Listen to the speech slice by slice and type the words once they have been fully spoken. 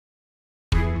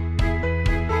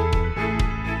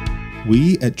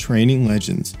We at Training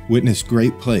Legends witness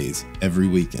great plays every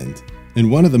weekend.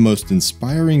 And one of the most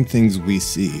inspiring things we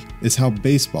see is how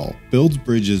baseball builds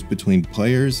bridges between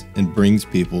players and brings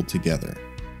people together.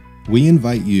 We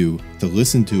invite you to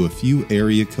listen to a few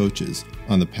area coaches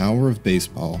on the power of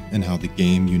baseball and how the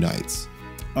game unites.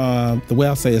 The way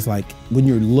I'll say is like when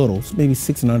you're little, maybe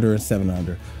 6 and under and 7 and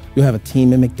under, you'll have a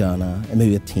team in McDonough and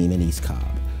maybe a team in East Cobb.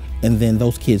 And then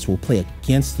those kids will play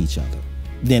against each other.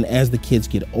 Then as the kids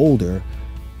get older,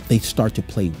 they start to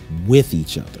play with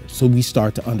each other. So we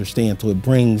start to understand. So it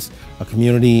brings a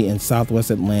community in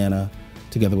Southwest Atlanta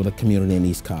together with a community in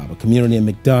East Cobb, a community in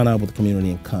McDonough with a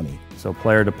community in Cummie. So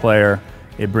player to player,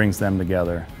 it brings them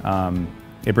together.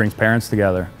 It brings parents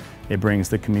together. It brings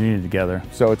the community together.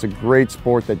 So it's a great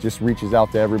sport that just reaches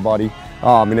out to everybody,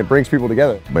 and it brings people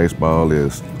together. Baseball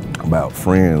is about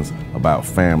friends, about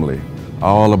family,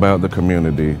 all about the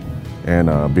community and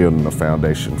building a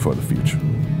foundation for the future.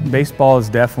 Baseball is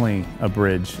definitely a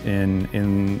bridge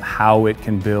in how it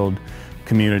can build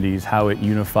communities, how it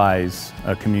unifies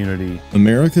a community.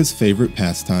 America's favorite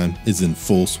pastime is in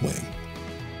full swing.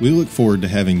 We look forward to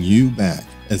having you back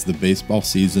as the baseball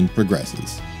season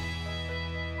progresses.